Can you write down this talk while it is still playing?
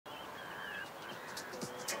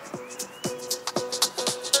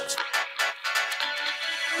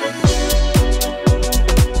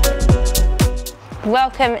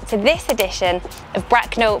welcome to this edition of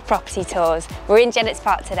Bracknell Property Tours. We're in Jennett's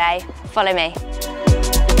Park today, follow me.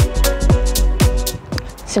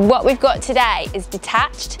 So what we've got today is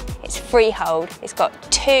detached, it's freehold, it's got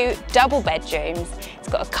 2 double bedrooms, it's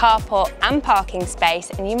got a carport and parking space,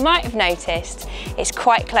 and you might have noticed it's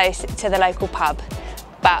quite close to the local pub.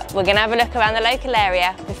 But we're going to have a look around the local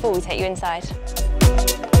area before we take you inside.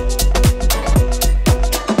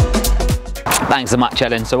 Thanks so much,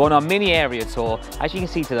 Ellen. So on our mini area tour, as you can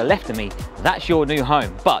see to the left of me, that's your new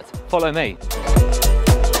home, but follow me.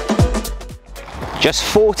 Just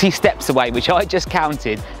 40 steps away, which I just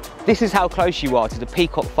counted, this is how close you are to the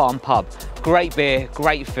Peacock Farm pub. Great beer,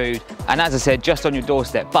 great food, and as I said, just on your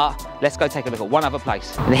doorstep. But let's go take a look at one other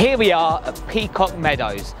place. And here we are at Peacock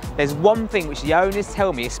Meadows. There's one thing which the owners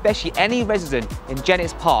tell me, especially any resident in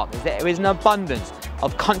Jennett's Park, is that there is an abundance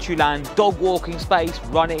of country land, dog walking space,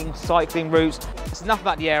 running, cycling routes. That's enough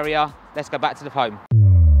about the area. Let's go back to the home.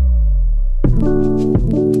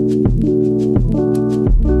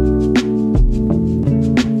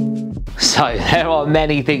 So there are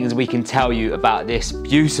many things we can tell you about this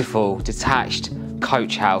beautiful detached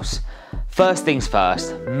coach house. First things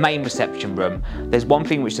first, main reception room. There's one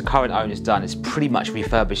thing which the current owner's done is pretty much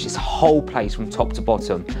refurbished this whole place from top to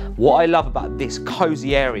bottom. What I love about this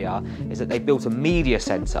cosy area is that they built a media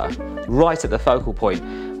centre right at the focal point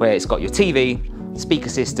where it's got your TV, speaker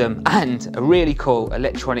system and a really cool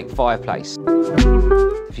electronic fireplace.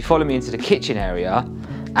 If you follow me into the kitchen area,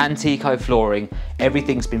 antique flooring,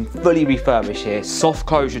 everything's been fully refurbished here, soft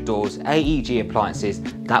closure doors, AEG appliances,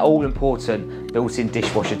 that all important built-in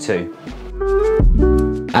dishwasher too.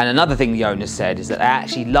 And another thing the owners said is that they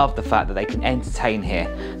actually love the fact that they can entertain here.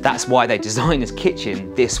 That's why they designed this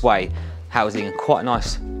kitchen this way, housing quite a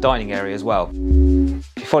nice dining area as well.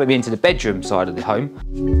 If you follow me into the bedroom side of the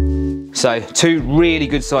home, so 2 really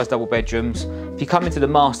good sized double bedrooms. If you come into the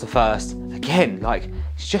master first, again, like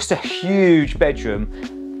it's just a huge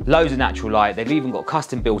bedroom, loads of natural light. They've even got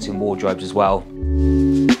custom built-in wardrobes as well.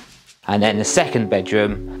 And then the second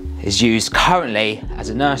bedroom is used currently as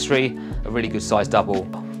a nursery, a really good sized double.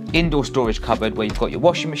 Indoor storage cupboard where you've got your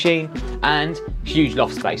washing machine and huge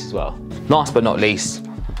loft space as well. Last but not least,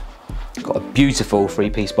 got a beautiful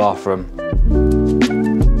 3-piece bathroom.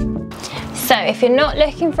 So if you're not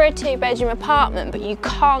looking for a 2-bedroom apartment but you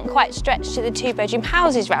can't quite stretch to the 2-bedroom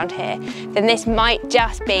houses around here, then this might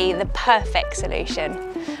just be the perfect solution.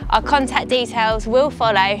 Our contact details will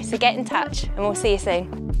follow, so get in touch and we'll see you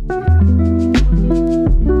soon.